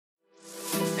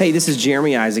Hey, this is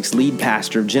Jeremy Isaacs, lead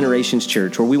pastor of Generations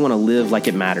Church, where we want to live like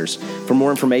it matters. For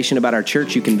more information about our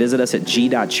church, you can visit us at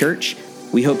g.church.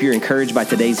 We hope you're encouraged by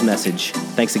today's message.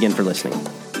 Thanks again for listening.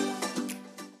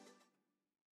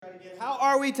 How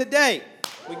are we today?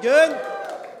 We good?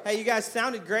 Hey, you guys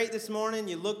sounded great this morning.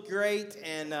 You look great,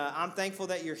 and I'm thankful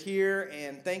that you're here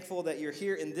and thankful that you're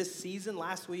here in this season.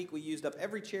 Last week, we used up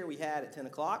every chair we had at 10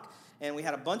 o'clock, and we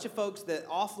had a bunch of folks that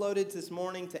offloaded this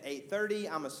morning to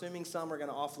 8:30. I'm assuming some are going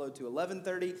to offload to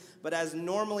 11:30, but as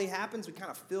normally happens, we kind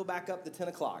of fill back up to 10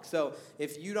 o'clock. So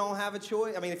if you don't have a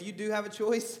choice, if you do have a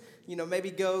choice,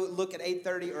 maybe go look at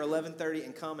 8:30 or 11:30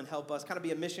 and come and help us. Kind of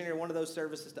be a missionary, one of those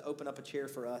services to open up a chair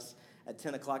for us at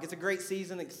 10 o'clock. It's a great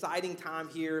season, exciting time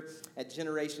here at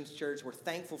Generations Church. We're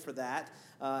thankful for that.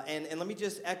 And let me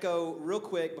just echo real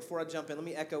quick before I jump in. Let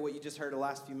me echo what you just heard the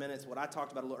last few minutes, what I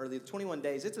talked about a little earlier. The 21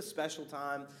 days, it's a special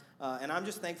time. And I'm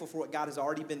just thankful for what God has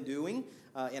already been doing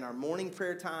in our morning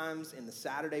prayer times, in the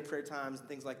Saturday prayer times, and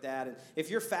things like that. And if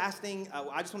you're fasting,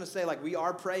 I just want to say, we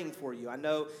are praying for you. I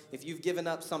know if you've given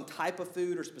up some type of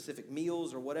food or specific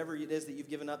meals or whatever it is that you've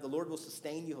given up, the Lord will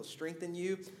sustain you. He'll strengthen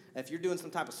you. If you're doing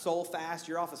some type of soul fast,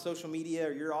 you're off of social media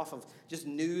or you're off of just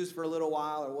news for a little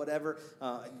while or whatever,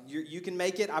 you can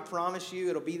make it. I promise you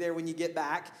it'll be there when you get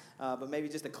back. But maybe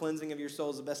just a cleansing of your soul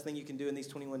is the best thing you can do in these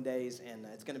 21 days, and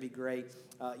it's going to be great.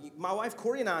 My wife,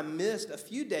 Corey, and I missed a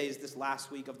few days this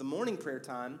last week of the morning prayer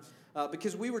time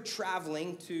because we were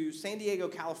traveling to San Diego,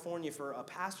 California for a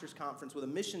pastor's conference with a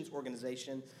missions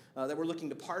organization that we're looking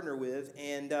to partner with.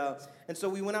 And so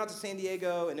we went out to San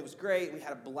Diego, and it was great. We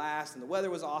had a blast, and the weather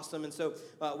was awesome. And so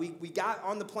we got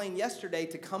on the plane yesterday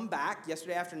to come back,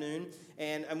 yesterday afternoon,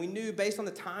 and we knew based on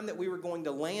the time that we were going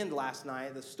to land last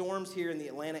night, the storms here in the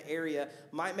Atlanta area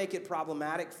might make it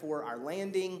problematic for our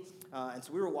landing. And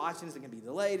so we were watching, is it going to be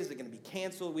delayed? Is it going to be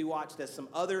canceled? We watched as some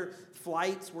other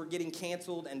flights were getting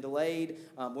canceled and delayed.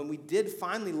 When we did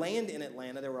finally land in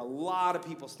Atlanta, there were a lot of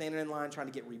people standing in line trying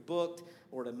to get rebooked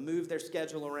or to move their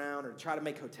schedule around or try to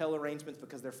make hotel arrangements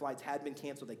because their flights had been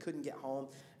canceled. They couldn't get home.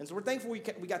 And so we're thankful we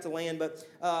got to land. But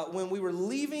when we were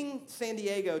leaving San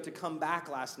Diego to come back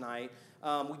last night,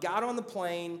 we got on the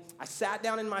plane. I sat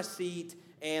down in my seat,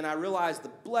 and I realized the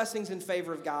blessings and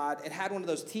favor of God. It had one of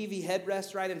those TV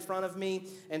headrests right in front of me,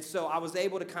 and so I was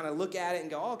able to kind of look at it and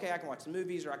go, oh, okay, I can watch some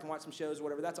movies or I can watch some shows or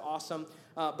whatever. That's awesome.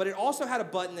 But it also had a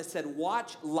button that said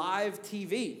Watch Live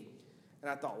TV. And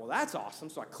I thought, well, that's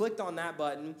awesome. So I clicked on that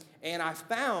button, and I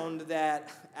found that,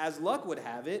 as luck would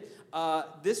have it,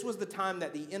 this was the time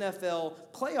that the NFL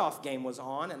playoff game was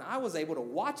on, and I was able to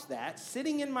watch that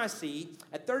sitting in my seat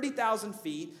at 30,000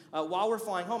 feet while we're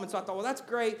flying home. And so I thought, well, that's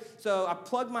great. So I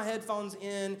plugged my headphones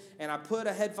in, and I put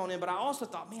a headphone in, but I also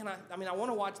thought, man, I want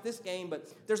to watch this game, but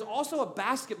there's also a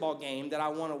basketball game that I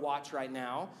want to watch right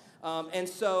now. And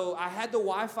so I had the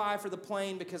Wi-Fi for the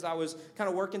plane because I was kind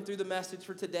of working through the message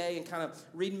for today and kind of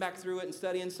reading back through it and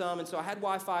studying some. And so I had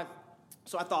Wi-Fi.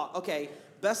 So I thought, okay,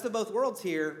 best of both worlds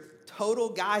here, total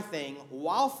guy thing.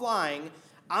 While flying,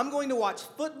 I'm going to watch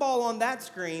football on that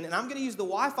screen, and I'm going to use the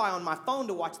Wi-Fi on my phone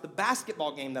to watch the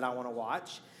basketball game that I want to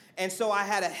watch. And so I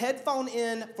had a headphone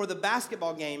in for the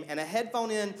basketball game and a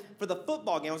headphone in for the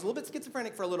football game. I was a little bit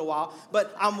schizophrenic for a little while,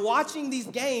 but I'm watching these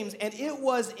games, and it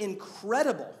was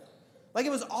incredible. It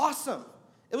was awesome.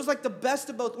 It was like the best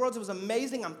of both worlds. It was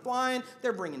amazing. I'm flying.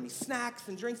 They're bringing me snacks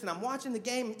and drinks, and I'm watching the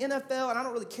game, NFL, and I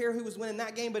don't really care who was winning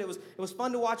that game, but it was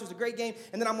fun to watch. It was a great game.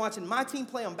 And then I'm watching my team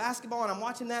play on basketball, and I'm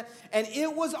watching that, and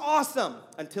it was awesome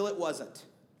until it wasn't.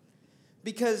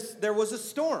 Because there was a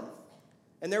storm,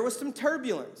 and there was some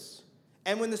turbulence.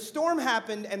 And when the storm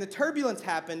happened and the turbulence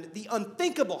happened, the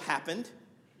unthinkable happened.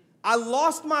 I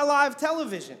lost my live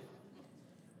television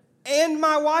and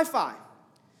my Wi-Fi.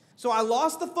 So I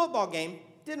lost the football game,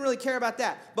 didn't really care about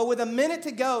that. But with a minute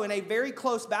to go in a very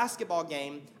close basketball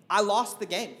game, I lost the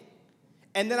game.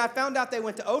 And then I found out they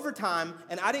went to overtime,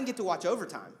 and I didn't get to watch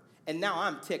overtime. And now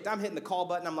I'm ticked. I'm hitting the call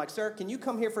button. I'm like, sir, can you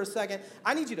come here for a second?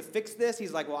 I need you to fix this.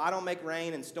 He's like, well, I don't make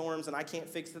rain and storms, and I can't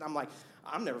fix it. I'm like,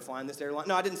 I'm never flying this airline.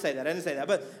 No, I didn't say that.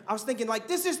 But I was thinking,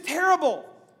 this is terrible.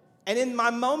 And in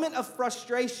my moment of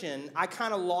frustration, I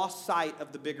kind of lost sight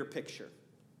of the bigger picture.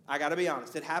 I got to be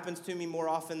honest. It happens to me more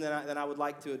often than I would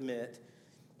like to admit.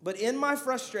 But in my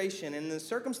frustration and the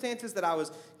circumstances that I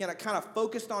was kind of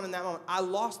focused on in that moment, I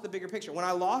lost the bigger picture. When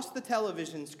I lost the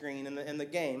television screen in the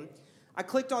game, I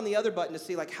clicked on the other button to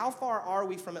see, how far are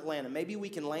we from Atlanta? Maybe we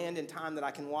can land in time that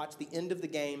I can watch the end of the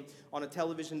game on a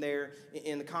television there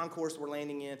in the concourse we're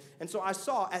landing in. And so I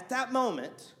saw at that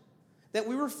moment that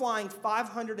we were flying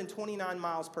 529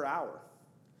 miles per hour,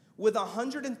 with a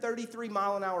 133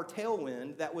 mile an hour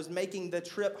tailwind that was making the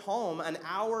trip home an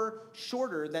hour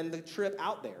shorter than the trip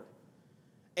out there.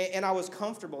 And I was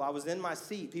comfortable. I was in my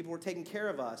seat. People were taking care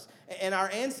of us. And our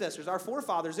ancestors, our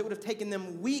forefathers, it would have taken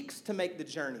them weeks to make the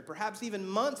journey, perhaps even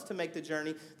months to make the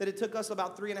journey, that it took us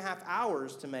about 3.5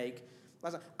 hours to make.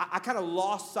 I kind of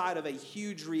lost sight of a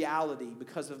huge reality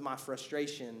because of my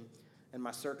frustration and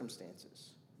my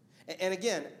circumstances. And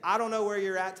again, I don't know where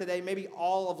you're at today. Maybe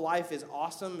all of life is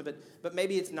awesome, but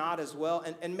maybe it's not as well.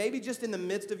 And maybe just in the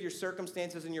midst of your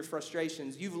circumstances and your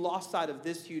frustrations, you've lost sight of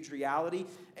this huge reality.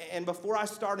 And before I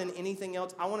start in anything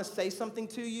else, I want to say something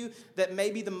to you that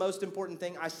may be the most important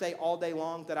thing I say all day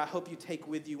long that I hope you take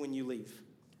with you when you leave.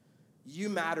 You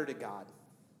matter to God.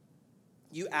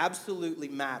 You absolutely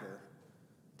matter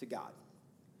to God.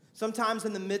 Sometimes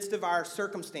in the midst of our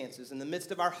circumstances, in the midst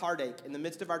of our heartache, in the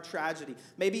midst of our tragedy,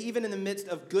 maybe even in the midst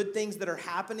of good things that are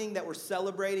happening, that we're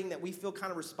celebrating, that we feel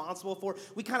kind of responsible for,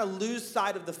 we kind of lose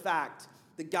sight of the fact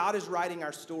that God is writing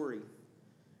our story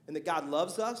and that God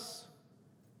loves us,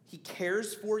 He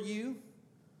cares for you,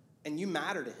 and you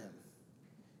matter to Him.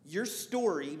 Your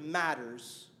story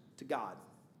matters to God.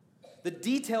 The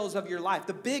details of your life,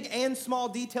 the big and small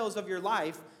details of your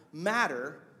life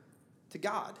matter to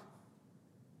God.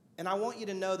 And I want you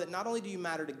to know that not only do you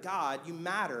matter to God, you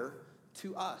matter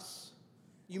to us.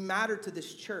 You matter to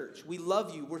this church. We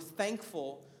love you. We're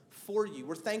thankful for you.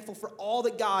 We're thankful for all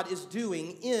that God is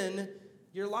doing in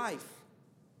your life.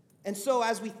 And so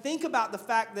as we think about the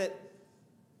fact that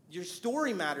your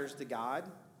story matters to God,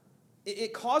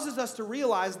 it causes us to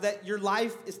realize that your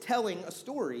life is telling a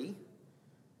story,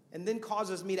 and then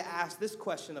causes me to ask this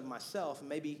question of myself, and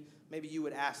maybe you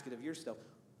would ask it of yourself.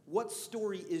 What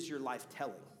story is your life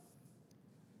telling?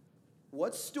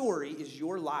 What story is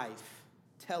your life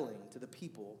telling to the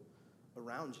people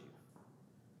around you?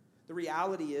 The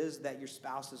reality is that your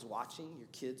spouse is watching, your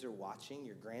kids are watching,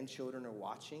 your grandchildren are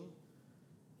watching,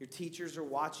 your teachers are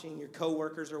watching, your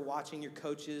coworkers are watching, your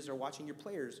coaches are watching, your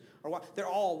players are watching. They're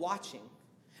all watching.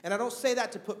 And I don't say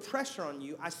that to put pressure on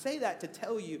you. I say that to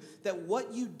tell you that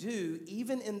what you do,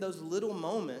 even in those little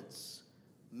moments,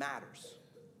 matters.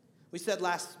 We said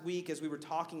last week as we were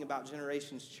talking about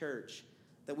Generations Church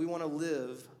that we want to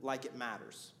live like it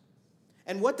matters.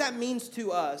 And what that means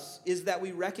to us is that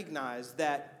we recognize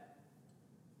that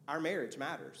our marriage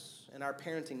matters, and our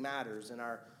parenting matters, and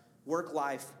our work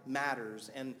life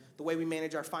matters, and the way we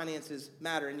manage our finances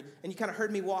matter. And you kind of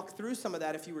heard me walk through some of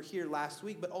that if you were here last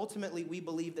week, but ultimately we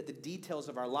believe that the details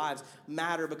of our lives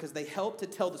matter because they help to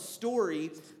tell the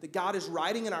story that God is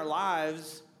writing in our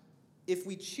lives if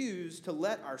we choose to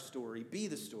let our story be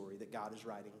the story that God is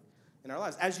writing in our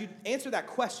lives. As you answer that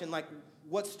question, like,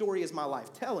 what story is my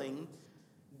life telling?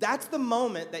 That's the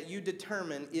moment that you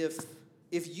determine if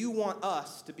you want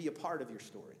us to be a part of your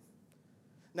story.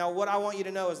 Now, what I want you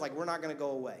to know is, like, we're not going to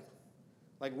go away.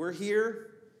 Like, we're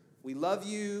here. We love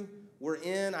you. We're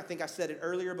in. I think I said it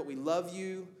earlier, but we love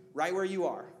you right where you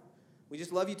are. We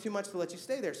just love you too much to let you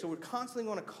stay there. So we're constantly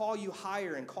going to call you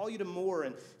higher and call you to more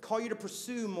and call you to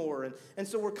pursue more. And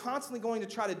so we're constantly going to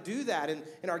try to do that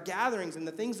in our gatherings and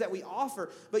the things that we offer.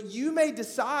 But you may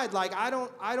decide, like, I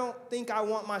don't think I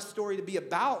want my story to be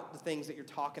about the things that you're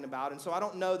talking about. And so I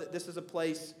don't know that this is a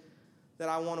place that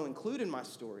I want to include in my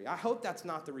story. I hope that's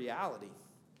not the reality.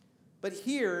 But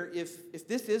here, if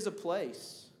this is a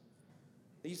place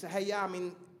that you say, hey, yeah, I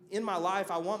mean, in my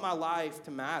life, I want my life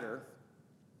to matter.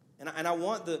 And I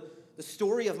want the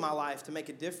story of my life to make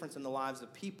a difference in the lives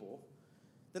of people,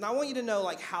 then I want you to know,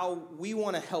 like, how we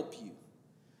want to help you.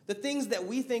 The things that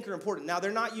we think are important. Now,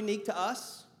 they're not unique to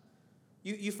us.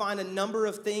 You find a number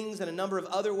of things and a number of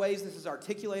other ways this is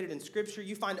articulated in Scripture.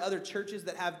 You find other churches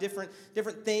that have different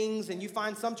things, and you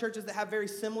find some churches that have very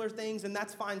similar things, and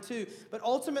that's fine too. But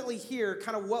ultimately here,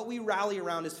 kind of what we rally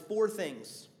around is 4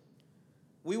 things.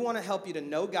 We want to help you to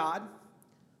know God.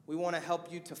 We want to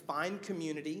help you to find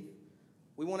community.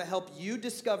 We want to help you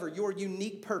discover your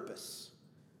unique purpose.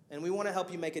 And we want to help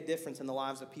you make a difference in the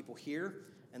lives of people here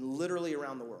and literally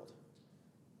around the world.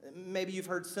 Maybe you've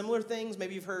heard similar things.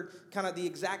 Maybe you've heard kind of the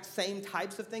exact same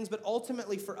types of things. But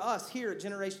ultimately for us here at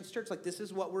Generations Church, like, this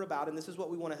is what we're about and this is what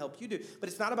we want to help you do. But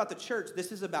it's not about the church.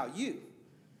 This is about you.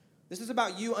 This is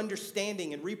about you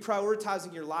understanding and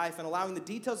reprioritizing your life and allowing the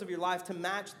details of your life to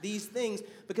match these things,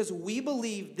 because we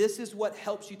believe this is what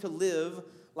helps you to live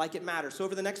like it matters. So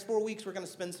over the next 4 weeks, we're going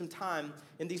to spend some time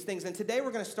in these things. And today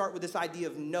we're going to start with this idea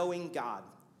of knowing God.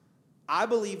 I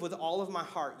believe with all of my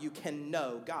heart you can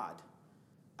know God.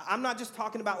 I'm not just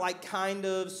talking about, like, kind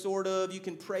of, sort of, you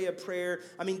can pray a prayer.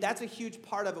 I mean, that's a huge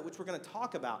part of it, which we're going to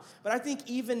talk about. But I think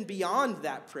even beyond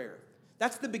that prayer,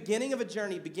 That's the beginning of a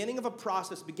journey, beginning of a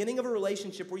process, beginning of a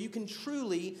relationship where you can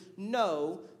truly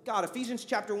know God. Ephesians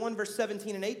chapter 1, verse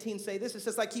 17 and 18 say this. It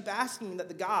says, I keep asking that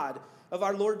the God of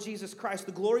our Lord Jesus Christ,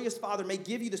 the glorious Father, may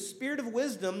give you the spirit of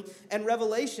wisdom and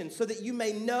revelation so that you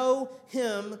may know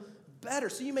him better.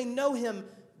 So you may know him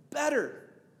better.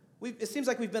 It seems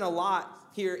like we've been a lot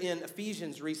here in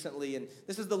Ephesians recently, and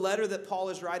this is the letter that Paul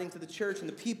is writing to the church and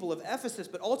the people of Ephesus,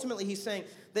 but ultimately he's saying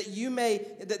that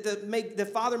the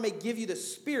Father may give you the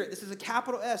Spirit. This is a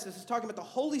capital S. This is talking about the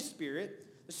Holy Spirit.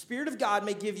 The Spirit of God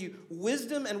may give you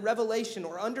wisdom and revelation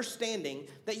or understanding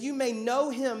that you may know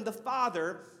him, the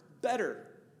Father, better.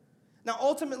 Now,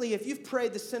 ultimately, if you've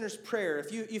prayed the sinner's prayer,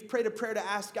 if you've prayed a prayer to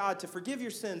ask God to forgive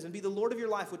your sins and be the Lord of your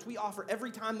life, which we offer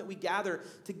every time that we gather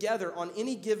together on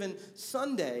any given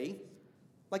Sunday,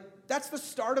 like that's the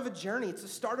start of a journey. It's the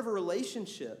start of a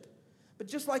relationship. But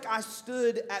just like I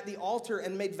stood at the altar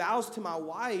and made vows to my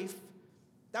wife,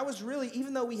 that was really,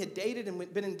 even though we had dated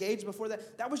and been engaged before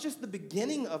that, that was just the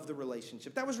beginning of the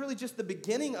relationship. That was really just the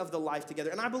beginning of the life together.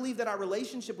 And I believe that our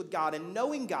relationship with God and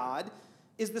knowing God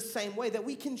is the same way, that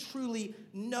we can truly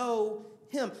know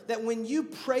him. That when you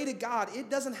pray to God, it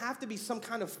doesn't have to be some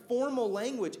kind of formal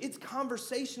language. It's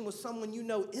conversation with someone you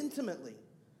know intimately.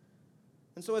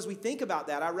 And so as we think about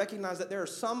that, I recognize that there are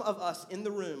some of us in the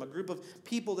room, a group of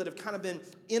people that have kind of been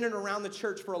in and around the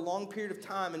church for a long period of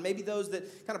time, and maybe those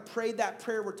that kind of prayed that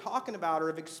prayer we're talking about or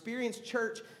have experienced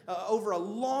church over a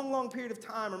long, long period of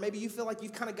time, or maybe you feel like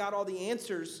you've kind of got all the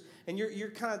answers and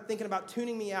you're kind of thinking about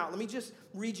tuning me out. Let me just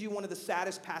read you one of the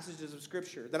saddest passages of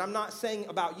Scripture that I'm not saying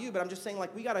about you, but I'm just saying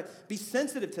like we got to be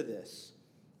sensitive to this.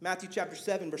 Matthew chapter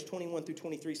 7, verse 21 through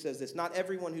 23 says this, "Not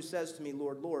everyone who says to me,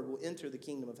 Lord, Lord, will enter the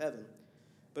kingdom of heaven,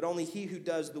 but only he who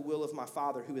does the will of my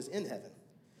Father who is in heaven.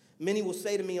 Many will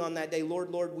say to me on that day, Lord,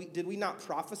 Lord, did we not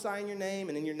prophesy in your name,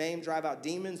 and in your name drive out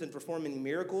demons and perform many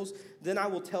miracles? Then I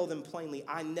will tell them plainly,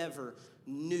 I never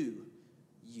knew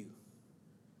you."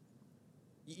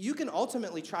 You can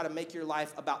ultimately try to make your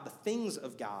life about the things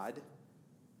of God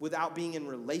without being in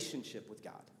relationship with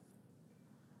God.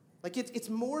 Like it's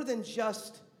more than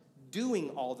just doing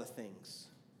all the things.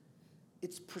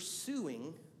 It's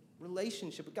pursuing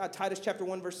relationship with God. Titus chapter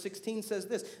 1 verse 16 says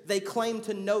this, "They claim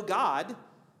to know God,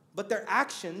 but their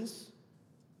actions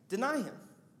deny him."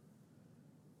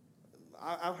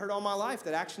 I've heard all my life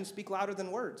that actions speak louder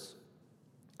than words.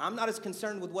 I'm not as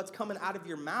concerned with what's coming out of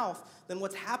your mouth than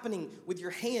what's happening with your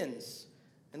hands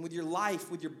and with your life,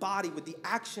 with your body, with the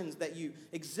actions that you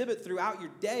exhibit throughout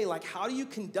your day. Like, how do you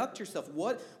conduct yourself?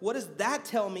 What does that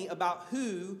tell me about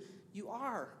who you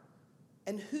are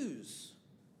and whose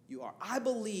you are? I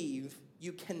believe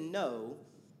you can know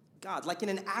God, like in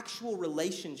an actual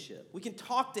relationship. We can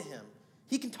talk to him.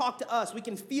 He can talk to us. We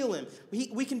can feel him.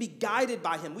 We can be guided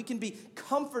by him. We can be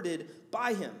comforted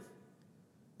by him.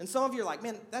 And some of you are like,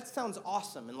 man, that sounds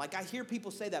awesome. And like I hear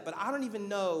people say that, but I don't even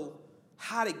know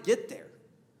how to get there.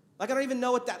 Like I don't even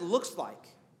know what that looks like.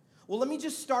 Well, let me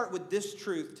just start with this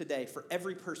truth today for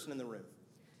every person in the room.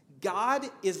 God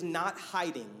is not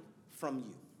hiding from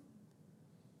you.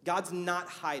 God's not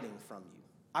hiding from you.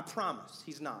 I promise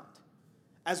he's not.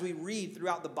 As we read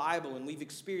throughout the Bible and we've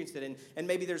experienced it, and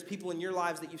maybe there's people in your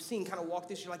lives that you've seen kind of walk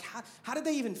this, you're like, how did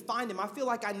they even find him? I feel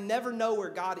like I never know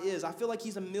where God is. I feel like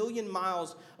he's a million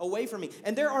miles away from me.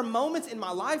 And there are moments in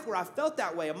my life where I felt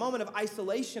that way, a moment of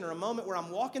isolation or a moment where I'm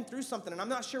walking through something and I'm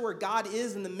not sure where God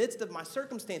is in the midst of my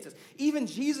circumstances. Even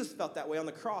Jesus felt that way on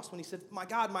the cross when he said, my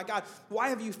God, why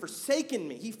have you forsaken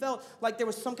me? He felt like there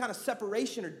was some kind of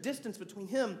separation or distance between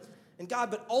him and God.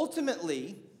 But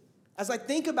ultimately, as I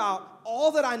think about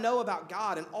all that I know about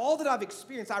God and all that I've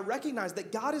experienced, I recognize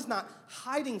that God is not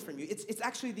hiding from you. It's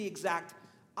actually the exact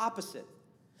opposite.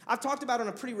 I've talked about on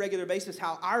a pretty regular basis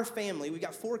how our family, we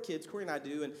got 4 kids, Corey and I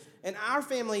do, and our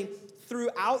family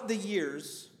throughout the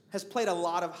years has played a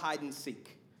lot of hide and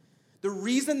seek. The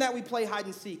reason that we play hide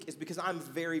and seek is because I'm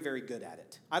very, very good at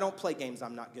it. I don't play games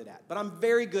I'm not good at, but I'm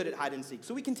very good at hide and seek.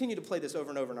 So we continue to play this over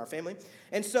and over in our family.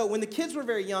 And so when the kids were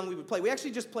very young, we would play. We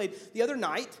actually just played the other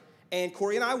night, and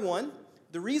Corey and I won.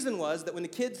 The reason was that when the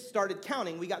kids started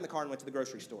counting, we got in the car and went to the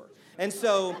grocery store. And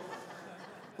so,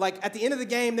 like, at the end of the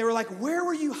game, they were like, where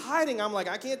were you hiding? I'm like,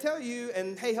 I can't tell you,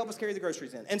 and hey, help us carry the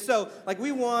groceries in. And so, like,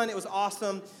 we won. It was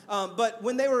awesome. But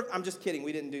when they were, I'm just kidding,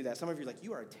 we didn't do that. Some of you are like,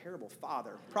 you are a terrible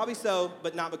father. Probably so,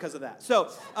 but not because of that. So,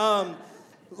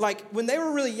 like, when they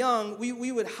were really young,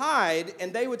 we would hide,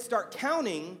 and they would start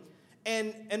counting.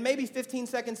 And maybe 15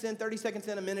 seconds in, 30 seconds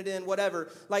in, a minute in, whatever,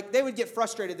 like they would get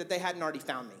frustrated that they hadn't already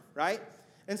found me, right?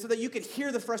 And so that you could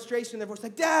hear the frustration in their voice,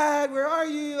 like, Dad, where are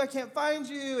you? I can't find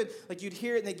you. And like you'd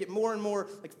hear it and they'd get more and more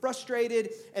like frustrated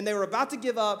and they were about to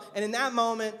give up. And in that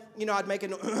moment, I'd make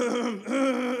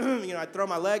I'd throw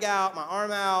my leg out, my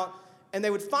arm out, and they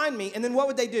would find me. And then what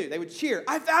would they do? They would cheer,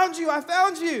 I found you, I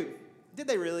found you. Did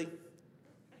they really?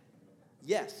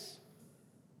 Yes.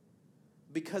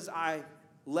 Because I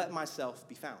let myself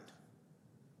be found.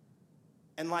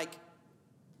 And like,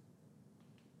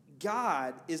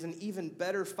 God is an even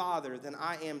better father than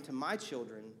I am to my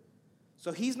children,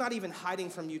 so he's not even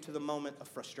hiding from you to the moment of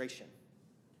frustration.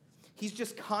 He's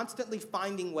just constantly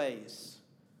finding ways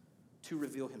to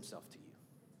reveal himself to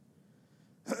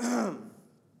you.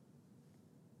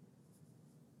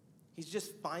 He's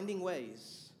just finding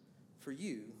ways for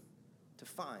you to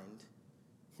find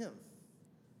him.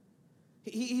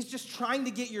 He's just trying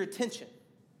to get your attention.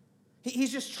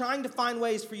 He's just trying to find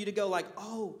ways for you to go like,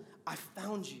 oh, I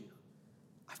found you.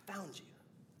 I found you.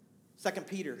 2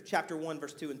 Peter chapter 1,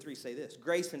 verse 2 and 3 say this: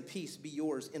 grace and peace be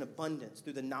yours in abundance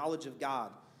through the knowledge of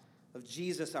God, of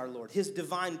Jesus our Lord. His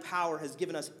divine power has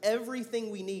given us everything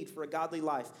we need for a godly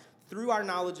life through our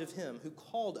knowledge of him who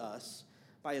called us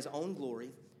by his own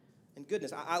glory and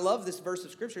goodness. I love this verse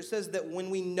of Scripture. It says that when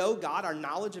we know God, our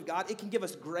knowledge of God, it can give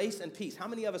us grace and peace. How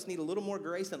many of us need a little more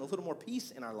grace and a little more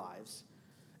peace in our lives?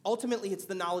 Ultimately, it's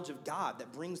the knowledge of God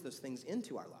that brings those things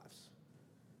into our lives.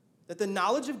 That the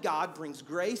knowledge of God brings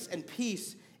grace and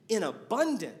peace in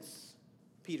abundance,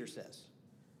 Peter says.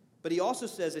 But he also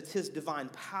says it's his divine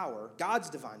power, God's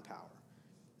divine power,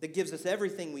 that gives us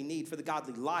everything we need for the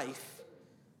godly life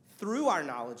through our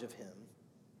knowledge of him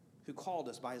who called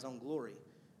us by his own glory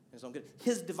and his own good.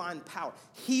 His divine power.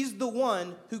 He's the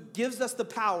one who gives us the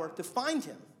power to find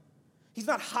him. He's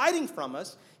not hiding from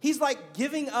us. He's like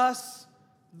giving us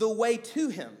the way to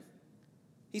him.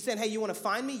 He's saying, hey, you want to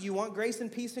find me? You want grace and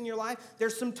peace in your life?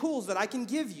 There's some tools that I can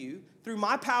give you through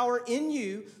my power in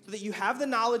you so that you have the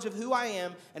knowledge of who I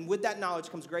am, and with that knowledge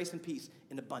comes grace and peace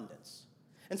in abundance.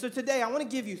 And so today I want to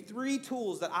give you 3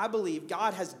 tools that I believe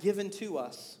God has given to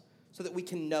us so that we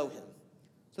can know him.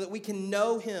 So that we can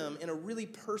know him in a really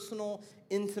personal,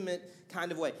 intimate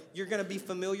kind of way. You're going to be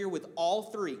familiar with all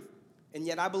 3. And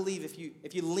yet I believe if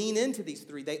you lean into these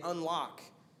 3, they unlock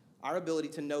our ability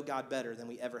to know God better than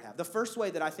we ever have. The first way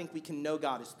that I think we can know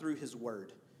God is through his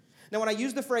word. Now, when I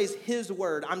use the phrase his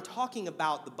word, I'm talking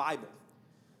about the Bible.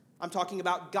 I'm talking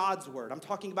about God's word. I'm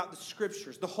talking about the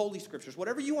scriptures, the holy scriptures,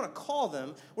 whatever you want to call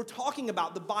them. We're talking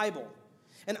about the Bible.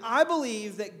 And I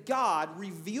believe that God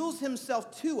reveals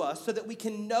himself to us so that we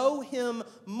can know him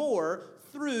more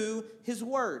through his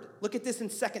word. Look at this in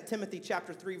 2 Timothy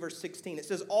chapter 3, verse 16. It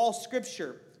says, all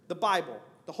scripture, the Bible,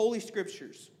 the Holy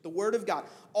Scriptures, the Word of God,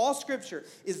 all Scripture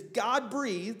is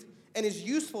God-breathed and is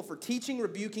useful for teaching,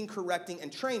 rebuking, correcting,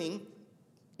 and training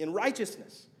in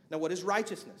righteousness. Now, what is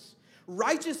righteousness?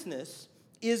 Righteousness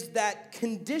is that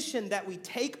condition that we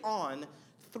take on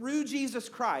through Jesus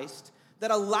Christ that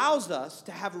allows us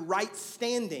to have right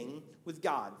standing with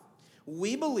God.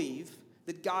 We believe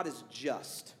that God is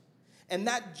just, and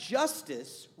that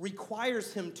justice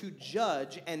requires him to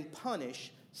judge and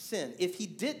punish sin. If he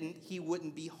didn't, he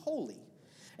wouldn't be holy.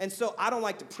 And so I don't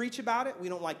like to preach about it. We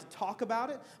don't like to talk about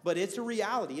it, but it's a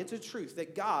reality. It's a truth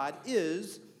that God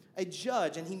is a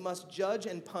judge and he must judge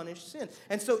and punish sin.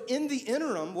 And so in the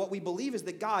interim, what we believe is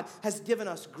that God has given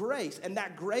us grace, and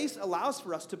that grace allows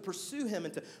for us to pursue him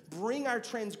and to bring our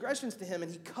transgressions to him,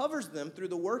 and he covers them through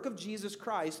the work of Jesus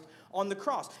Christ on the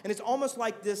cross. And it's almost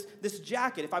like this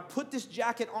jacket. If I put this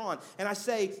jacket on and I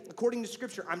say, according to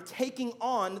Scripture, I'm taking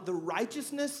on the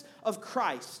righteousness of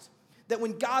Christ, that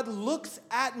when God looks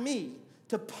at me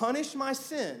to punish my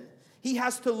sin, he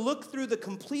has to look through the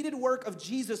completed work of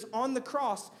Jesus on the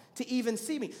cross to even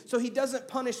see me. So he doesn't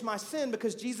punish my sin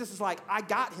because Jesus is like, I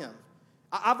got him.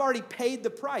 I've already paid the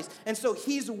price. And so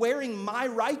he's wearing my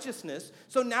righteousness.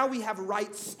 So now we have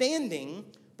right standing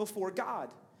before God.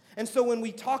 And so when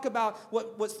we talk about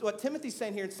what Timothy's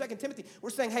saying here in 2 Timothy, we're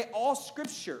saying, hey, all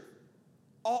Scripture,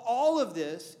 all of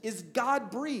this is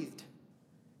God-breathed.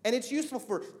 And it's useful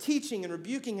for teaching and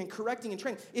rebuking and correcting and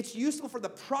training. It's useful for the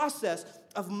process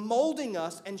of molding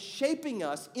us and shaping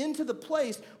us into the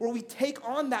place where we take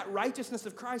on that righteousness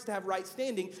of Christ to have right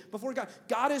standing before God.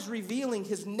 God is revealing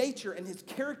his nature and his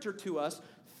character to us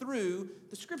through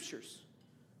the Scriptures.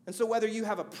 And so whether you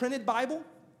have a printed Bible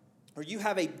or you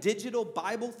have a digital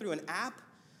Bible through an app,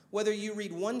 whether you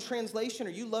read one translation or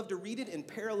you love to read it in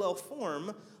parallel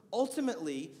form,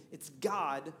 ultimately it's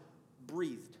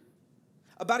God-breathed.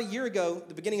 About a year ago,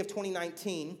 the beginning of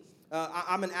 2019,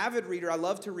 I'm an avid reader. I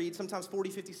love to read, sometimes 40,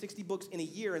 50, 60 books in a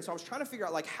year. And so I was trying to figure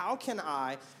out, like, how can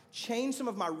I change some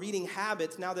of my reading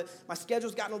habits now that my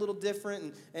schedule's gotten a little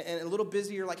different and a little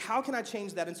busier? Like, how can I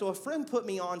change that? And so a friend put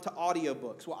me on to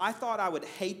audiobooks. Well, I thought I would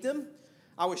hate them.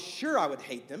 I was sure I would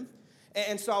hate them.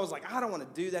 And so I was like, I don't want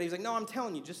to do that. He was like, no, I'm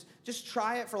telling you, just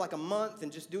try it for like a month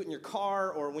and just do it in your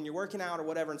car or when you're working out or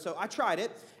whatever. And so I tried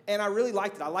it, and I really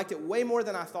liked it. I liked it way more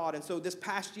than I thought. And so this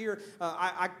past year,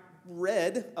 I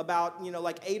read about,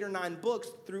 like 8 or 9 books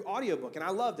through audiobook, and I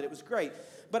loved it. It was great.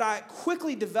 But I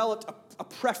quickly developed a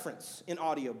preference in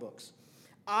audiobooks.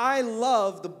 I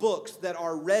love the books that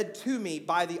are read to me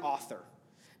by the author.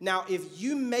 Now, if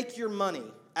you make your money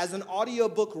as an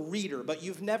audiobook reader, but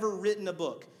you've never written a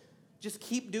book, just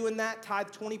keep doing that. Tithe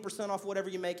 20% off whatever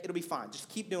you make. It'll be fine. Just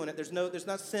keep doing it. There's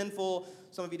not sinful.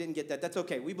 Some of you didn't get that. That's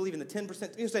okay. We believe in the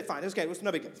 10%. You say, fine. It's okay. It's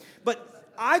no big deal.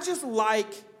 But I just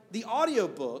like the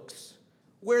audiobooks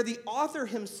where the author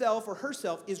himself or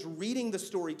herself is reading the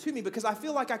story to me, because I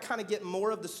feel like I kind of get more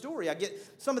of the story. I get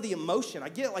some of the emotion. I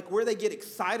get like where they get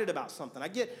excited about something. I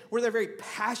get where they're very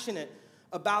passionate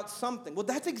about something. Well,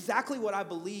 that's exactly what I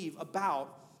believe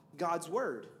about God's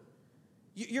word.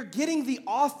 You're getting the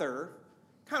author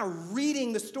kind of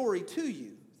reading the story to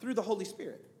you through the Holy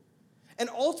Spirit. And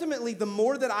ultimately, the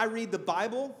more that I read the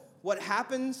Bible, what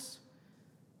happens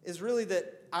is really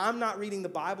that I'm not reading the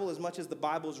Bible as much as the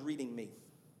Bible is reading me.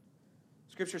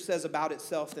 Scripture says about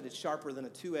itself that it's sharper than a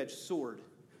two-edged sword,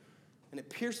 and it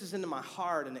pierces into my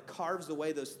heart, and it carves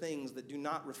away those things that do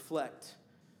not reflect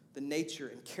the nature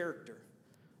and character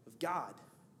of God.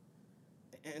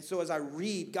 And so as I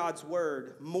read God's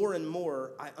word, more and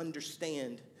more I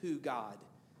understand who God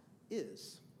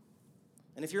is.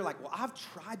 And if you're like, well, I've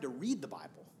tried to read the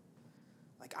Bible,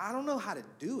 like I don't know how to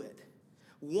do it.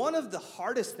 One of the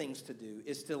hardest things to do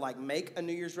is to like make a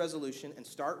New Year's resolution and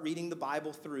start reading the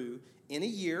Bible through in a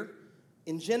year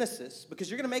in Genesis, because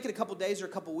you're going to make it a couple days or a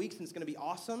couple weeks and it's going to be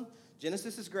awesome.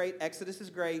 Genesis is great. Exodus is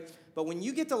great. But when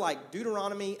you get to like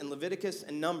Deuteronomy and Leviticus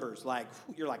and Numbers, like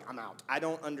you're like, I'm out. I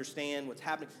don't understand what's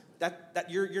happening. That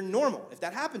you're normal if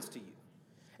that happens to you.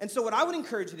 And so what I would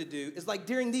encourage you to do is like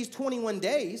during these 21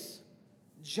 days,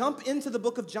 jump into the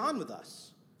book of John with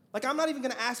us. Like I'm not even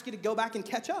going to ask you to go back and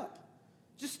catch up.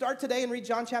 Just start today and read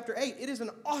John chapter 8. It is an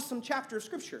awesome chapter of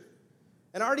Scripture.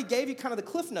 And I already gave you kind of the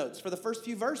cliff notes for the first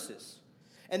few verses.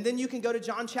 And then you can go to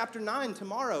John chapter 9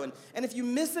 tomorrow. And if you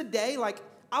miss a day, like,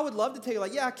 I would love to tell you,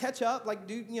 like, yeah, catch up, like,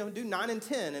 do 9 and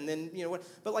 10. And then,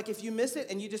 but like, if you miss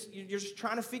it and you're just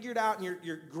trying to figure it out and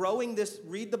you're growing this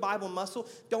read the Bible muscle,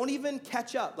 don't even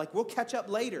catch up. Like, we'll catch up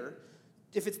later.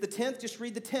 If it's the 10th, just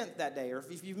read the 10th that day. Or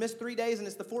if you've missed 3 days and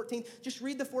it's the 14th, just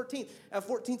read the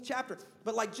 14th chapter.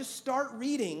 But like, just start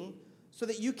reading so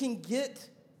that you can get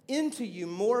into you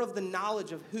more of the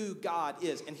knowledge of who God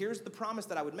is. And here's the promise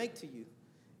that I would make to you.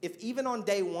 If even on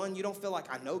day one you don't feel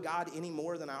like I know God any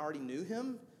more than I already knew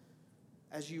him,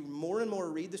 as you more and more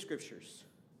read the Scriptures,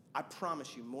 I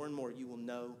promise you more and more you will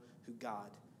know who God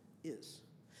is.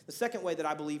 The second way that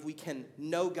I believe we can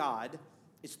know God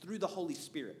is through the Holy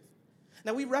Spirit.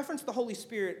 Now, we reference the Holy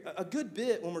Spirit a good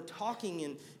bit when we're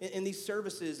talking in these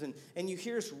services, and you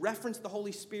hear us reference the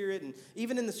Holy Spirit. And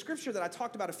even in the scripture that I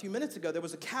talked about a few minutes ago, there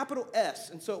was a capital S.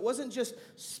 And so it wasn't just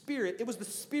Spirit, it was the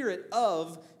Spirit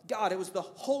of God. It was the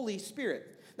Holy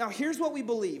Spirit. Now, here's what we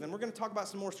believe, and we're going to talk about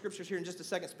some more scriptures here in just a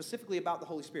second, specifically about the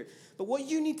Holy Spirit. But what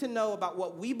you need to know about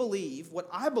what we believe, what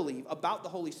I believe about the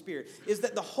Holy Spirit, is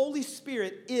that the Holy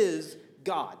Spirit is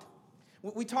God.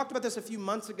 We talked about this a few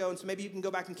months ago, and so maybe you can go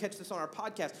back and catch this on our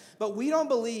podcast. But we don't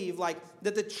believe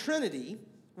that the Trinity,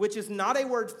 which is not a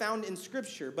word found in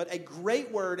Scripture, but a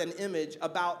great word and image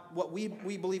about what we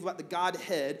believe about the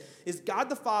Godhead, is God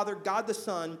the Father, God the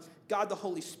Son, God the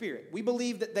Holy Spirit. We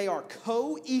believe that they are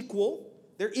co-equal.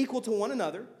 They're equal to one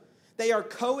another. They are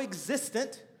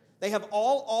co-existent. They have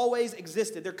all always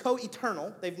existed. They're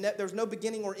co-eternal. There's no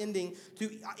beginning or ending to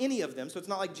any of them. So it's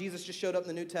not like Jesus just showed up in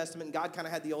the New Testament and God kind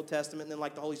of had the Old Testament and then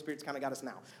like the Holy Spirit's kind of got us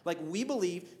now. Like we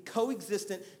believe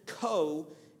co-existent,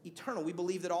 co-eternal. We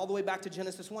believe that all the way back to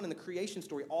Genesis 1 in the creation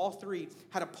story, all three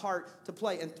had a part to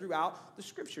play. And throughout the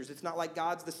Scriptures, it's not like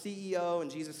God's the CEO and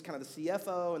Jesus is kind of the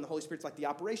CFO and the Holy Spirit's like the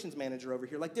operations manager over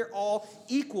here. Like they're all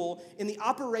equal in the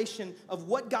operation of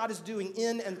what God is doing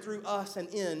in and through us and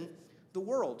in the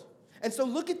world. And so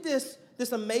look at this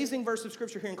amazing verse of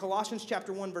Scripture here in Colossians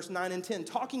chapter 1, verse 9 and 10,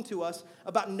 talking to us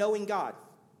about knowing God.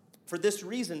 For this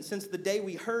reason, since the day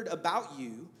we heard about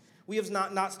you, we have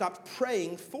not stopped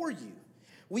praying for you.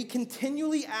 We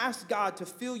continually ask God to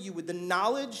fill you with the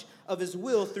knowledge of his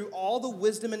will through all the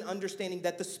wisdom and understanding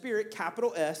that the Spirit,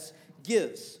 capital S,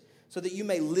 gives, so that you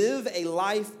may live a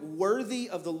life worthy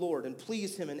of the Lord and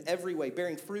please him in every way,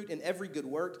 bearing fruit in every good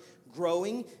work,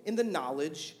 growing in the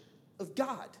knowledge of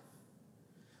God.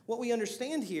 What we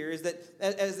understand here is that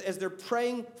as they're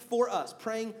praying for us,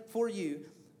 praying for you,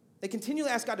 they continually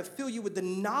ask God to fill you with the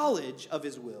knowledge of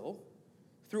his will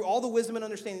through all the wisdom and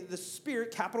understanding that the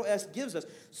Spirit, capital S, gives us,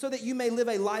 so that you may live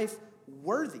a life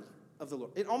worthy of the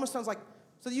Lord. It almost sounds like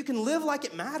so that you can live like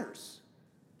it matters,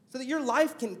 so that your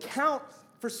life can count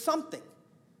for something.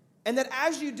 And that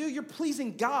as you do, you're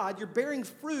pleasing God, you're bearing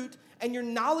fruit, and your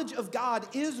knowledge of God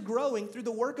is growing through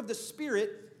the work of the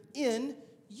Spirit in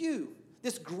you.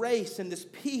 This grace and this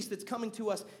peace that's coming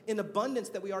to us in abundance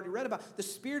that we already read about, the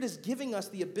Spirit is giving us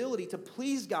the ability to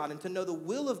please God and to know the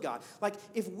will of God. Like,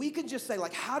 if we could just say,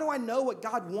 like, how do I know what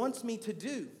God wants me to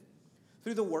do?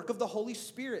 Through the work of the Holy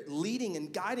Spirit, leading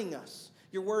and guiding us.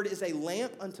 Your word is a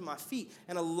lamp unto my feet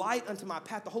and a light unto my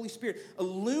path. The Holy Spirit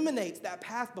illuminates that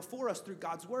path before us through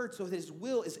God's word so that his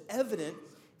will is evident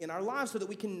in our lives so that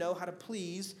we can know how to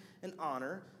please and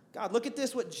honor God. Look at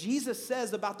this, what Jesus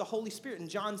says about the Holy Spirit in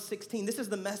John 16. This is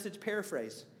the Message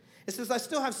paraphrase. It says, I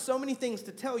still have so many things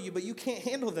to tell you, but you can't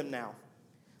handle them now.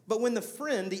 But when the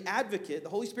friend, the advocate, the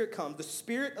Holy Spirit comes, the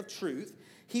Spirit of truth,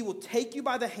 he will take you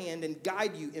by the hand and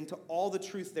guide you into all the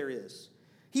truth there is.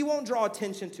 He won't draw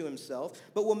attention to himself,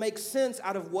 but will make sense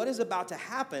out of what is about to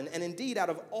happen, and indeed out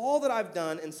of all that I've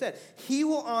done and said. He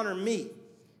will honor me.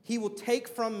 He will take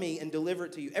from me and deliver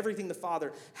it to you. Everything the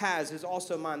Father has is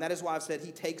also mine. That is why I've said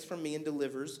he takes from me and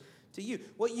delivers to you.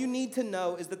 What you need to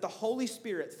know is that the Holy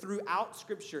Spirit throughout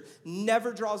Scripture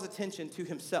never draws attention to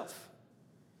himself.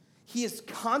 He is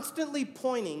constantly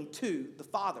pointing to the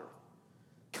Father,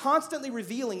 constantly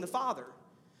revealing the Father.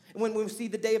 When we see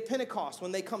the day of Pentecost,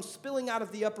 when they come spilling out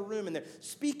of the upper room and they're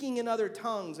speaking in other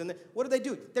tongues, and what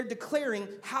do? They're declaring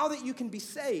how that you can be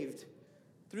saved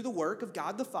through the work of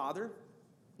God the Father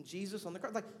and Jesus on the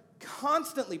cross. Like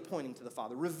constantly pointing to the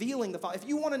Father, revealing the Father. If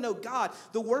you want to know God,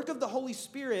 the work of the Holy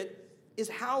Spirit is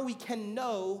how we can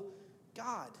know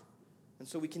God. And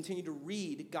so we continue to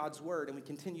read God's word and we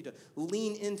continue to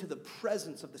lean into the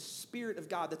presence of the Spirit of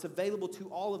God that's available to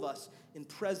all of us in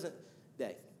present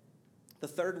day. The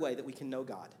third way that we can know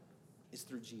God is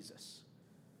through Jesus.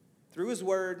 Through his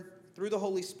word, through the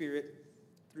Holy Spirit,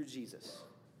 through Jesus.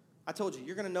 I told you,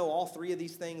 you're going to know all three of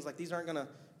these things. Like these aren't going to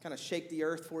kind of shake the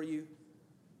earth for you.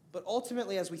 But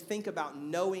ultimately, as we think about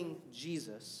knowing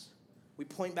Jesus, we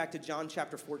point back to John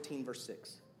chapter 14, verse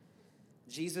 6.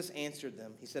 Jesus answered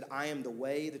them. He said, I am the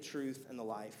way, the truth, and the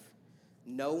life.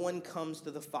 No one comes to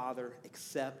the Father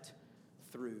except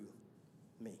through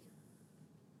me.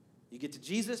 You get to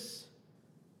Jesus,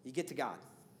 you get to God.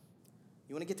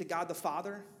 You want to get to God the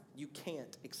Father? You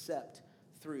can't except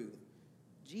through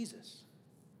Jesus.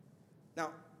 Now,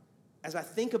 as I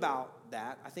think about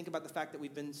that, I think about the fact that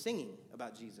we've been singing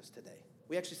about Jesus today.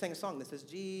 We actually sang a song that says,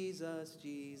 Jesus,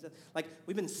 Jesus. Like,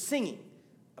 we've been singing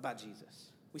about Jesus.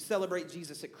 We celebrate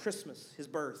Jesus at Christmas, his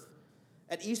birth.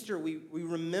 At Easter, we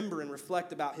remember and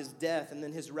reflect about his death and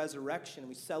then his resurrection.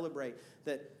 We celebrate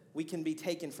that we can be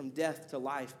taken from death to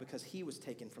life because he was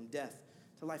taken from death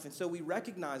to life. And so we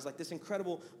recognize like this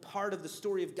incredible part of the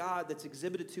story of God that's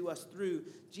exhibited to us through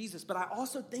Jesus. But I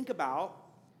also think about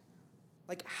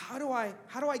like how do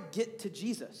I get to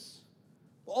Jesus?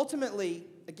 Well, ultimately,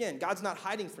 again, God's not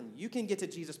hiding from you. You can get to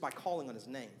Jesus by calling on his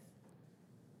name.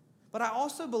 But I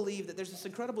also believe that there's this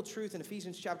incredible truth in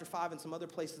Ephesians chapter 5 and some other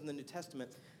places in the New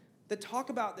Testament that talk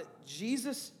about that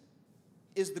Jesus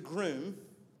is the groom,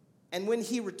 and when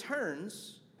he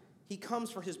returns, he comes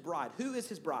for his bride. Who is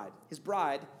his bride? His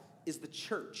bride is the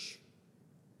church.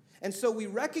 And so we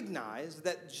recognize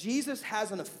that Jesus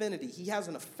has an affinity. He has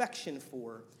an affection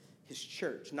for his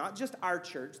church. Not just our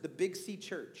church, the Big C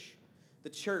church. The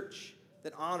church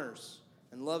that honors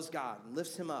and loves God and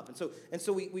lifts him up. And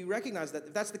so we recognize that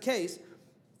if that's the case,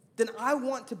 then I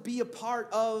want to be a part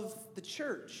of the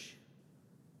church.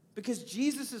 Because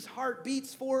Jesus' heart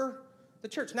beats for the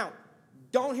church. Now,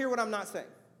 don't hear what I'm not saying.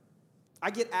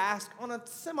 I get asked on a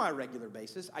semi-regular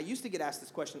basis. I used to get asked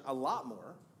this question a lot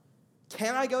more.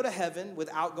 Can I go to heaven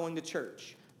without going to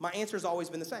church? My answer has always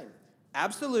been the same.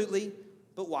 Absolutely,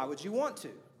 but why would you want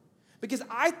to? Because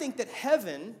I think that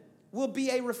heaven will be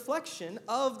a reflection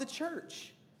of the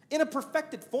church in a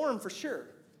perfected form for sure.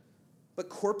 But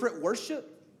corporate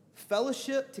worship,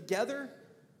 fellowship together,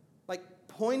 like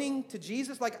pointing to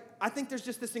Jesus, like I think there's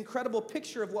just this incredible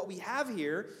picture of what we have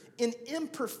here in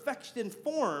imperfection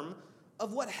form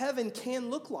of what heaven can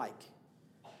look like.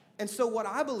 And so what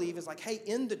I believe is like, hey,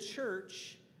 in the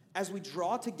church, as we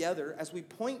draw together, as we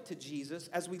point to Jesus,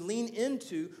 as we lean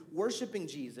into worshiping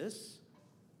Jesus,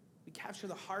 we capture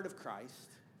the heart of Christ.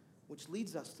 which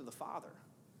leads us to the Father.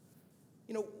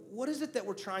 You know, what is it that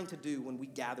we're trying to do when we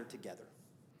gather together?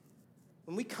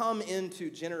 When we come into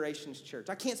Generations Church,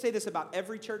 I can't say this about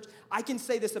every church. I can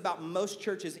say this about most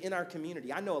churches in our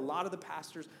community. I know a lot of the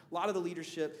pastors, a lot of the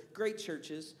leadership, great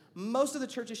churches. Most of the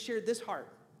churches share this heart,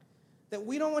 that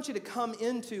we don't want you to come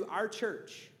into our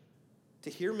church to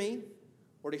hear me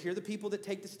or to hear the people that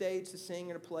take the stage to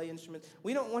sing or to play instruments.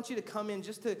 We don't want you to come in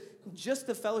just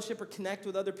to fellowship or connect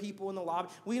with other people in the lobby.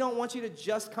 We don't want you to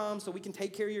just come so we can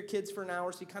take care of your kids for an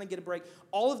hour so you kind of get a break.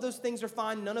 All of those things are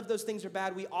fine. None of those things are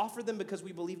bad. We offer them because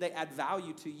we believe they add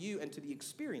value to you and to the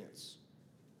experience.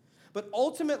 But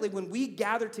ultimately, when we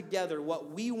gather together,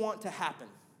 what we want to happen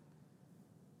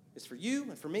is for you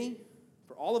and for me,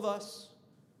 for all of us,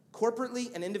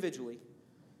 corporately and individually,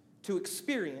 to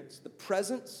experience the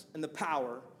presence and the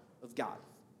power of God.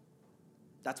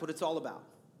 That's what it's all about.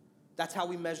 That's how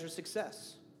we measure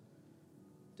success.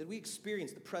 Did we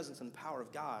experience the presence and the power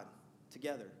of God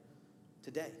together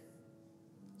today?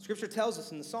 Scripture tells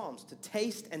us in the Psalms to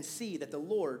taste and see that the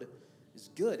Lord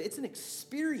is good. It's an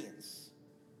experience.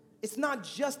 It's not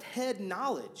just head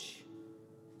knowledge.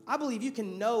 I believe you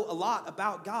can know a lot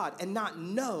about God and not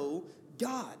know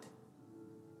God.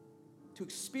 To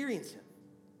experience Him.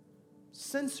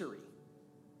 Sensory,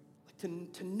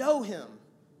 like to know Him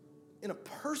in a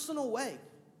personal way.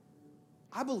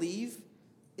 I believe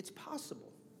it's possible.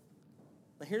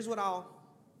 Now here's what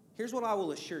I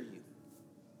will assure you.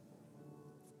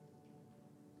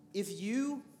 If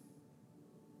you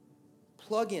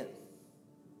plug in,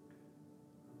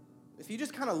 if you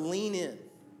just kind of lean in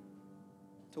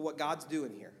to what God's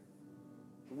doing here,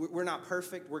 we're not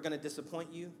perfect. We're going to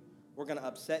disappoint you. We're going to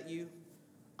upset you.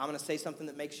 I'm going to say something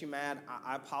that makes you mad.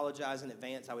 I apologize in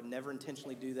advance. I would never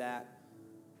intentionally do that.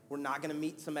 We're not going to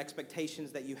meet some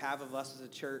expectations that you have of us as a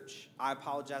church. I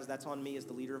apologize. That's on me as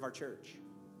the leader of our church.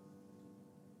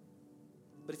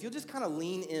 But if you'll just kind of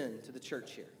lean in to the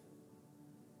church here,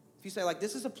 if you say, like,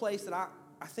 this is a place that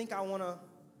I think I want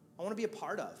to be a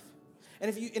part of. And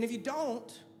if you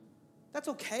don't, that's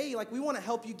okay. Like, we want to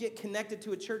help you get connected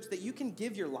to a church that you can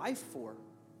give your life for.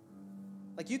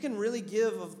 Like, you can really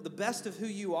give of the best of who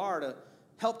you are to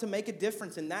help to make a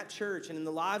difference in that church and in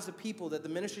the lives of people that the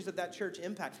ministries of that church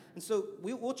impact. And so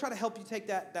we'll try to help you take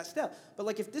that step. But,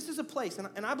 like, if this is a place,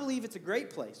 and I believe it's a great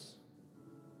place,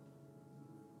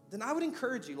 then I would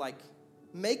encourage you, like,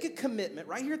 make a commitment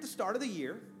right here at the start of the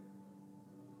year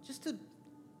just to,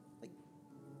 like,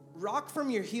 rock from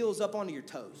your heels up onto your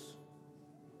toes.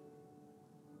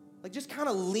 Like, just kind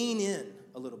of lean in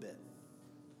a little bit.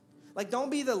 Like, don't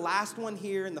be the last one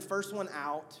here and the first one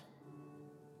out.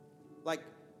 Like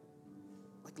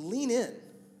lean in.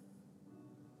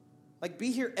 Like,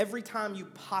 be here every time you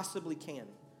possibly can.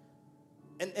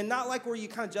 And not like where you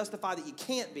kind of justify that you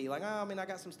can't be. Like, I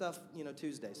got some stuff,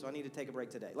 Tuesday, so I need to take a break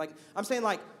today. Like, I'm saying,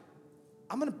 like,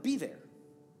 I'm going to be there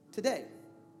today.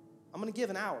 I'm going to give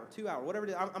an hour, 2 hours, whatever it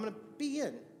is. I'm going to be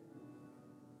in.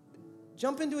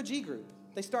 Jump into a G group.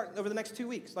 They start over the next 2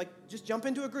 weeks. Like, just jump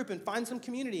into a group and find some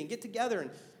community and get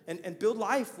together and build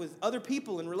life with other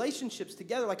people and relationships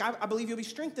together. Like, I believe you'll be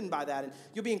strengthened by that and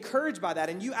you'll be encouraged by that.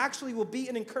 And you actually will be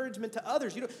an encouragement to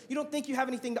others. You don't think you have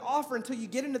anything to offer until you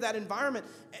get into that environment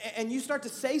and you start to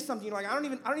say something. You're like, I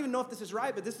don't even know if this is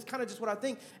right, but this is kind of just what I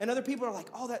think. And other people are like,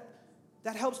 oh,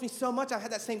 that helps me so much. I've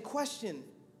had that same question.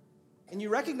 And you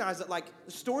recognize that, like,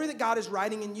 the story that God is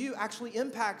writing in you actually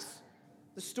impacts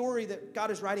the story that God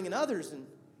is writing in others, and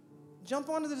jump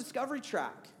onto the discovery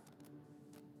track.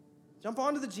 Jump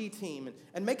onto the G team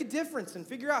and make a difference and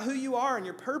figure out who you are and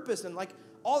your purpose. And, like,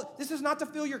 this is not to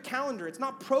fill your calendar. It's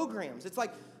not programs. It's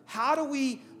like, how do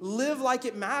we live like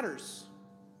it matters?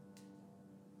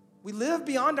 We live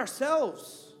beyond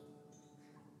ourselves.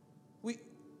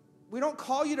 We don't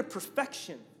call you to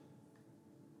perfection.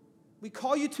 We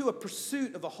call you to a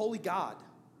pursuit of a holy God.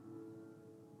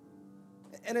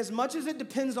 And as much as it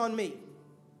depends on me,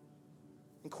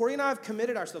 and Corey and I have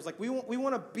committed ourselves, like, we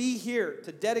want to be here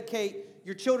to dedicate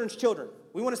your children's children.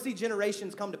 We want to see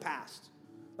generations come to pass.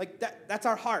 Like, that's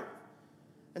our heart.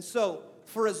 And so,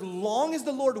 for as long as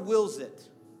the Lord wills it,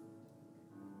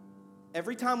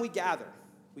 every time we gather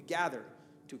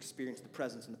to experience the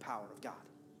presence and the power of God.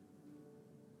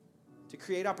 To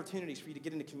create opportunities for you to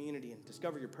get into community and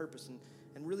discover your purpose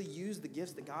and really use the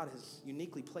gifts that God has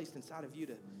uniquely placed inside of you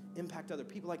to impact other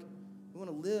people. Like, we want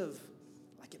to live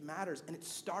like it matters. And it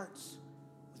starts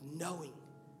with knowing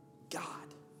God.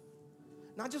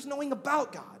 Not just knowing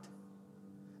about God.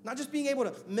 Not just being able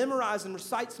to memorize and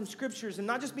recite some scriptures, and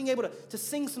not just being able to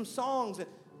sing some songs.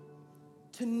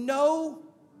 To know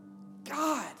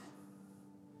God.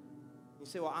 You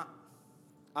say, well,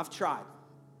 I've tried.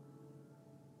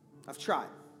 I've tried.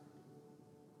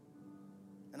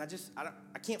 And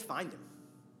I can't find him.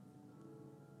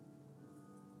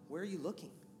 Where are you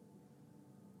looking?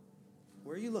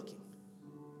 Where are you looking?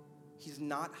 He's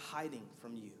not hiding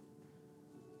from you.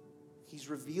 He's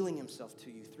revealing himself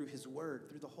to you through his word,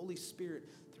 through the Holy Spirit,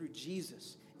 through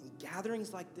Jesus, in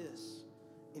gatherings like this,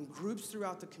 in groups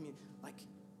throughout the community. Like,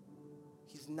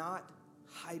 he's not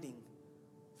hiding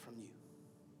from you.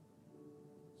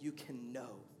 You can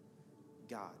know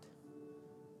God.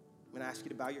 I'm going to ask you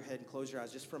to bow your head and close your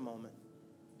eyes just for a moment.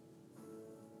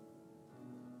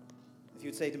 If you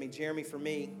would say to me, Jeremy, for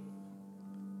me,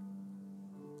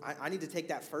 I need to take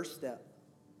that first step.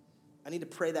 I need to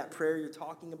pray that prayer you're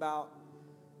talking about,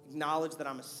 acknowledge that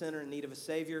I'm a sinner in need of a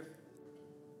Savior.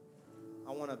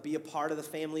 I want to be a part of the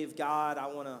family of God. I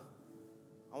want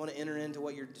to enter into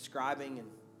what you're describing,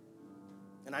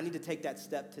 and I need to take that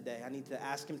step today. I need to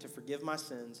ask him to forgive my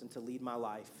sins and to lead my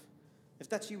life. If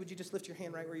that's you, would you just lift your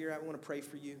hand right where you're at? I want to pray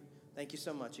for you. Thank you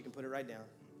so much. You can put it right down.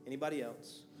 Anybody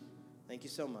else? Thank you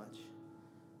so much.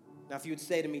 Now, if you would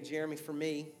say to me, Jeremy, for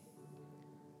me,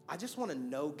 I just want to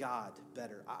know God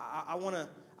better. I want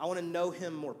to know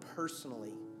him more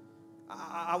personally.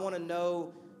 I want to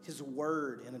know his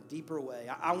word in a deeper way.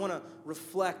 I want to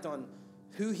reflect on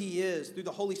who he is through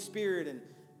the Holy Spirit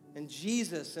and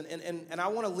Jesus. And I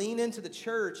want to lean into the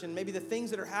church and maybe the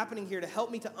things that are happening here to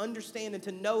help me to understand and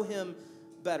to know him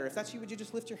better. If that's you, would you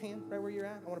just lift your hand right where you're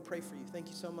at? I want to pray for you. Thank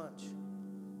you so much.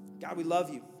 God, we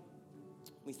love you.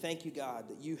 We thank you, God,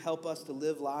 that you help us to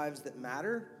live lives that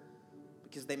matter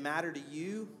because they matter to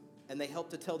you and they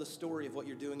help to tell the story of what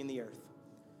you're doing in the earth.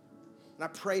 And I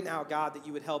pray now, God, that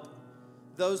you would help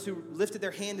those who lifted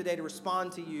their hand today to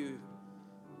respond to you,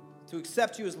 to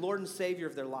accept you as Lord and Savior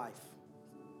of their life.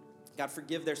 God,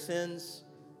 forgive their sins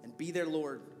and be their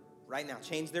Lord right now.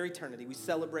 Change their eternity. We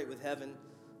celebrate with heaven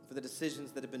for the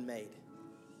decisions that have been made.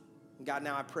 And God,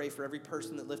 now I pray for every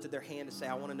person that lifted their hand to say,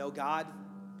 I want to know God.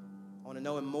 I want to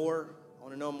know him more. I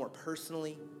want to know him more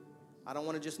personally. I don't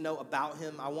want to just know about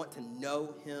him. I want to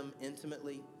know him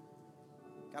intimately.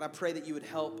 God, I pray that you would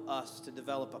help us to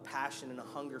develop a passion and a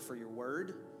hunger for your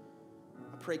word.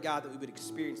 I pray, God, that we would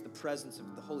experience the presence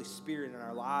of the Holy Spirit in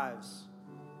our lives.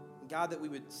 And God, that we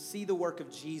would see the work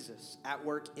of Jesus at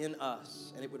work in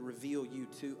us, and it would reveal you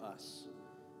to us.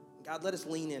 And God, let us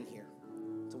lean in here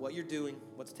to what you're doing,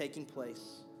 what's taking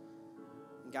place.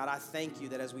 And God, I thank you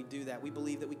that as we do that, we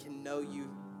believe that we can know you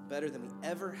better than we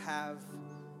ever have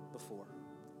before.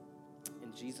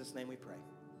 In Jesus' name we pray.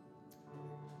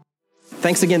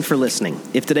 Thanks again for listening.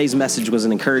 If today's message was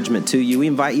an encouragement to you, we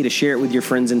invite you to share it with your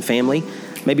friends and family.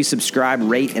 Maybe subscribe,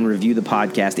 rate, and review the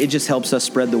podcast. It just helps us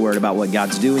spread the word about what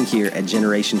God's doing here at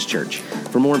Generations Church.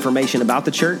 For more information about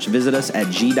the church, visit us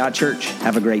at g.church.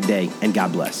 Have a great day, and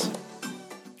God bless.